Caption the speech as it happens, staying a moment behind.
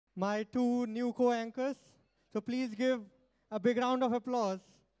my two new co-anchors. So please give a big round of applause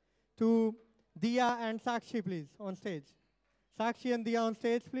to Dia and Sakshi, please, on stage. Sakshi and Dia on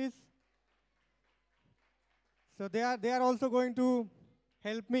stage, please. So they are also going to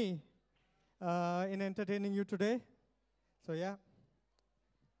help me in entertaining you today. So yeah,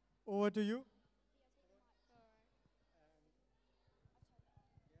 over to you.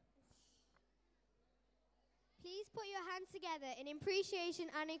 Please put your hands together in appreciation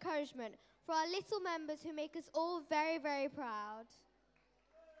and encouragement for our little members who make us all very, very proud.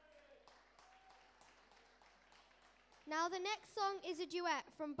 Now the next song is a duet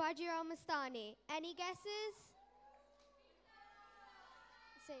from Bajir Al-Mastani. Any guesses?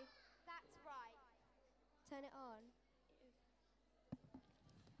 Say, that's right. Turn it on.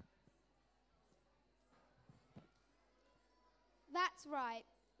 That's right.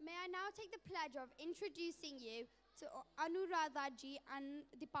 May I now take the pleasure of introducing you to Anuradha ji and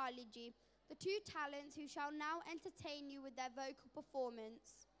Dipali ji, the two talents who shall now entertain you with their vocal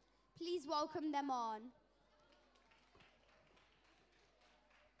performance. Please welcome them on.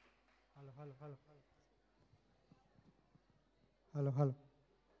 Hello, hello, hello. Hello, hello.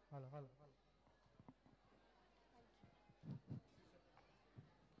 Hello, hello.